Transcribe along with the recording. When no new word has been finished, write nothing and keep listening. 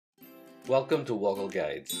Welcome to Woggle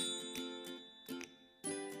Guides.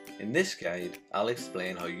 In this guide, I'll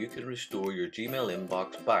explain how you can restore your Gmail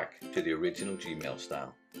inbox back to the original Gmail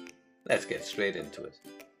style. Let's get straight into it.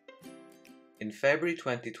 In February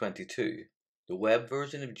 2022, the web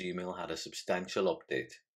version of Gmail had a substantial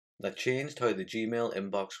update that changed how the Gmail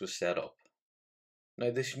inbox was set up.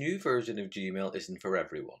 Now, this new version of Gmail isn't for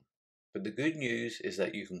everyone, but the good news is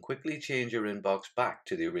that you can quickly change your inbox back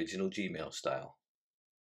to the original Gmail style.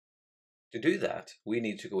 To do that, we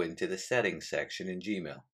need to go into the Settings section in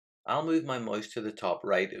Gmail. I'll move my mouse to the top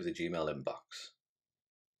right of the Gmail inbox.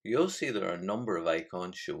 You'll see there are a number of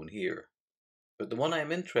icons shown here, but the one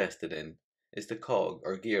I'm interested in is the cog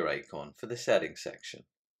or gear icon for the Settings section.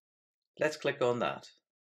 Let's click on that.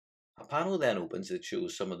 A panel then opens that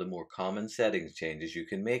shows some of the more common settings changes you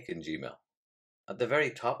can make in Gmail. At the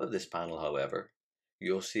very top of this panel, however,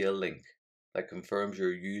 you'll see a link that confirms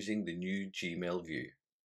you're using the new Gmail view.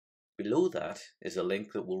 Below that is a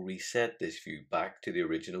link that will reset this view back to the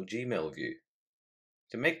original Gmail view.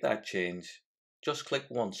 To make that change, just click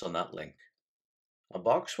once on that link. A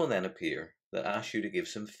box will then appear that asks you to give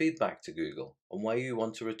some feedback to Google on why you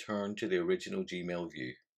want to return to the original Gmail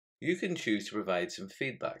view. You can choose to provide some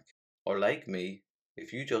feedback, or like me,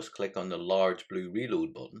 if you just click on the large blue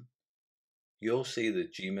reload button, you'll see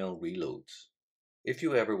that Gmail reloads. If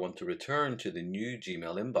you ever want to return to the new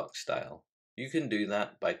Gmail inbox style, you can do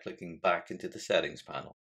that by clicking back into the settings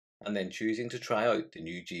panel and then choosing to try out the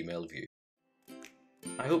new Gmail view.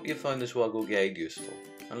 I hope you found this Woggle guide useful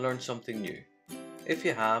and learned something new. If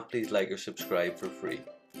you have, please like or subscribe for free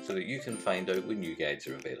so that you can find out when new guides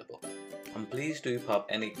are available. And please do pop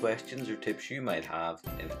any questions or tips you might have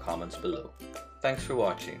in the comments below. Thanks for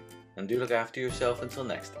watching, and do look after yourself until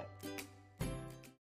next time.